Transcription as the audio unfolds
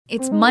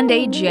It's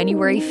Monday,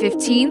 January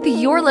 15th.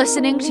 You're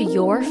listening to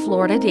Your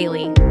Florida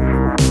Daily.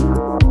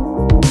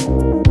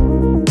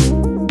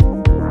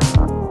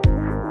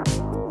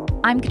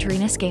 I'm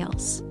Katrina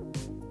Scales.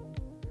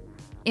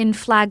 In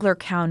Flagler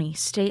County,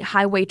 state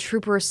highway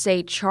troopers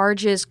say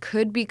charges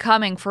could be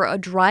coming for a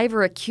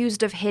driver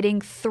accused of hitting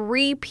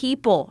 3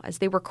 people as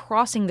they were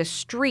crossing the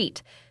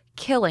street,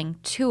 killing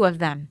 2 of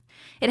them.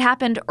 It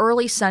happened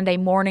early Sunday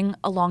morning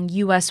along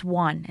US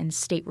 1 and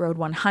State Road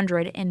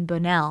 100 in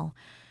Bunnell.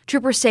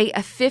 Troopers say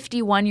a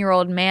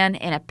 51-year-old man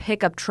in a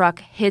pickup truck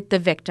hit the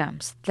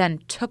victims, then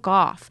took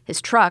off.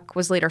 His truck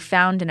was later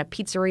found in a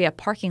pizzeria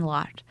parking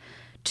lot.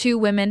 2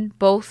 women,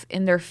 both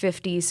in their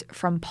 50s,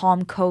 from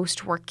Palm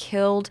Coast were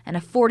killed, and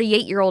a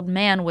 48-year-old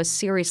man was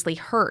seriously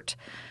hurt.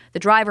 The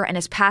driver and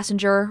his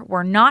passenger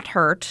were not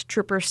hurt.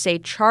 Troopers say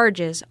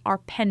charges are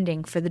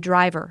pending for the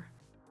driver.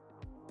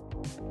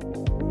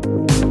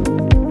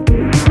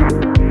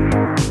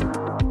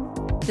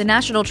 The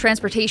National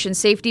Transportation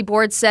Safety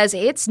Board says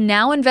it's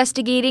now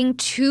investigating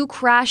 2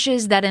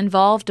 crashes that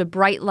involved a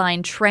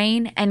Brightline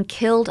train and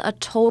killed a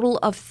total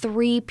of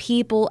 3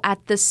 people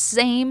at the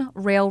same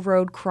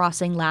railroad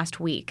crossing last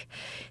week.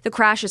 The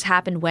crashes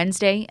happened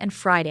Wednesday and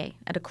Friday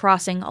at a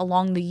crossing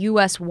along the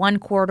US 1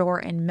 corridor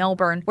in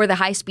Melbourne, where the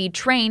high-speed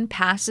train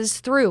passes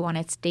through on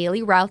its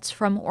daily routes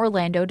from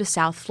Orlando to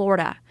South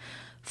Florida.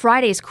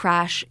 Friday's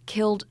crash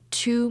killed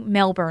 2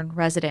 Melbourne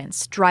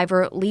residents,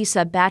 driver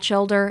Lisa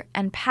Batchelder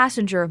and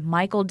passenger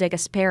Michael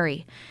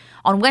DeGasperi.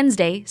 On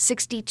Wednesday,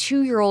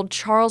 62-year-old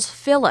Charles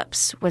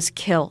Phillips was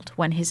killed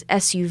when his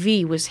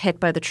SUV was hit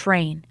by the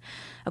train.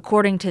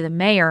 According to the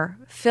mayor,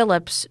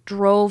 Phillips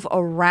drove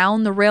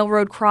around the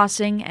railroad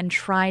crossing and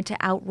tried to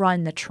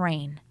outrun the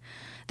train.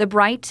 The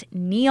bright,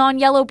 neon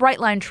yellow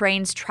Brightline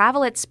trains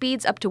travel at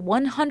speeds up to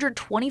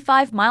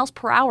 125 miles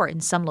per hour in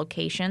some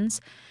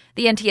locations.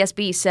 The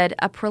NTSB said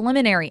a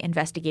preliminary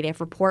investigative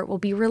report will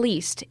be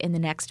released in the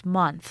next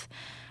month.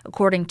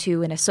 According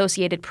to an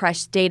Associated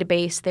Press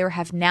database, there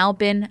have now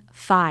been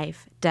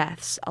 5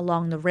 deaths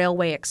along the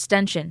railway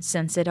extension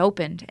since it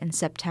opened in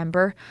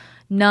September.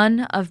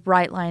 None of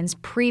Brightline's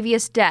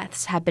previous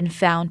deaths have been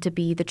found to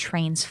be the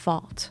train's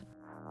fault.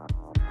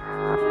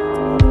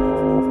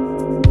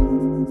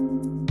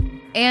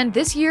 And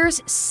this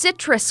year's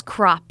citrus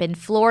crop in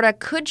Florida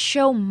could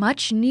show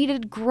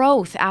much-needed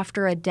growth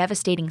after a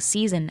devastating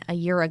season a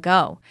year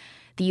ago.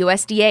 The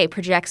USDA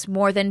projects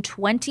more than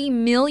 20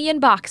 million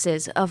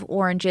boxes of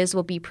oranges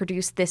will be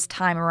produced this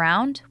time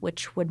around,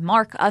 which would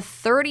mark a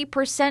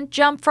 30%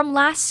 jump from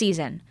last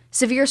season.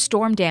 Severe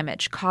storm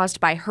damage caused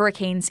by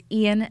Hurricanes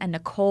Ian and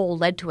Nicole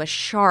led to a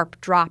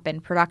sharp drop in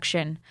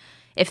production.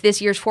 If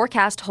this year's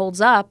forecast holds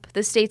up,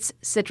 the state's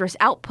citrus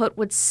output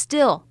would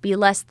still be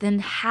less than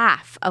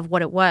half of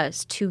what it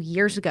was 2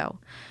 years ago.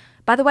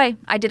 By the way,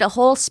 I did a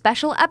whole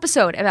special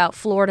episode about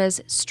Florida's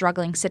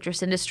struggling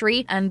citrus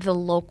industry and the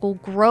local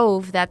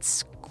grove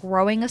that's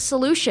growing a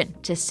solution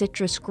to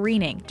citrus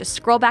greening. Just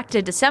scroll back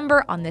to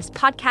December on this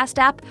podcast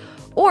app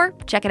or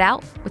check it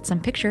out with some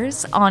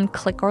pictures on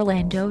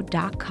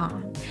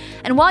clickorlando.com.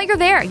 And while you're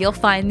there, you'll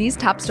find these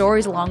top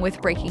stories along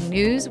with breaking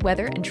news,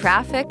 weather, and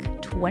traffic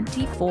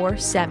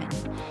 24/7.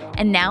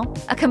 And now,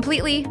 a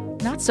completely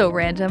not so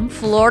random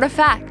Florida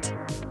fact.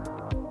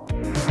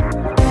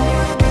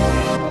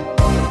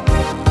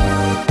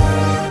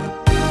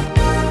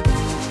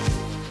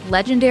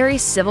 Legendary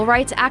civil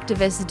rights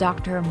activist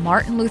Dr.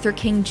 Martin Luther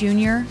King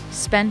Jr.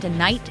 spent a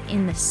night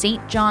in the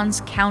St.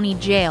 Johns County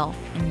Jail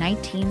in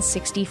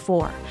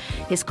 1964.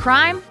 His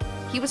crime?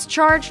 He was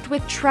charged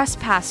with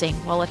trespassing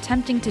while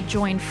attempting to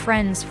join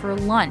friends for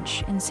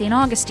lunch in St.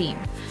 Augustine.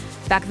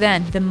 Back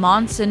then, the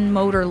Monson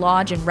Motor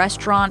Lodge and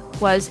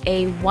Restaurant was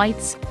a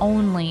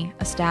whites-only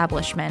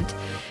establishment.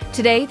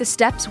 Today, the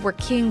steps where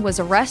King was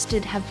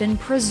arrested have been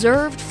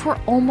preserved for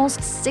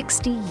almost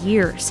 60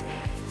 years.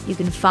 You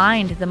can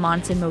find the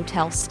Monson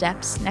Motel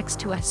steps next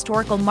to a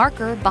historical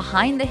marker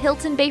behind the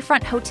Hilton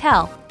Bayfront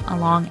Hotel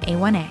along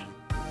A1A.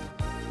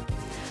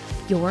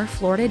 Your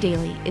Florida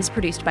Daily is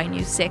produced by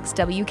News 6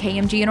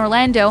 WKMG in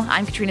Orlando.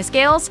 I'm Katrina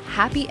Scales.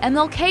 Happy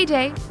MLK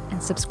Day,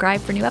 and subscribe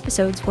for new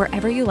episodes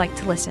wherever you like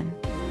to listen.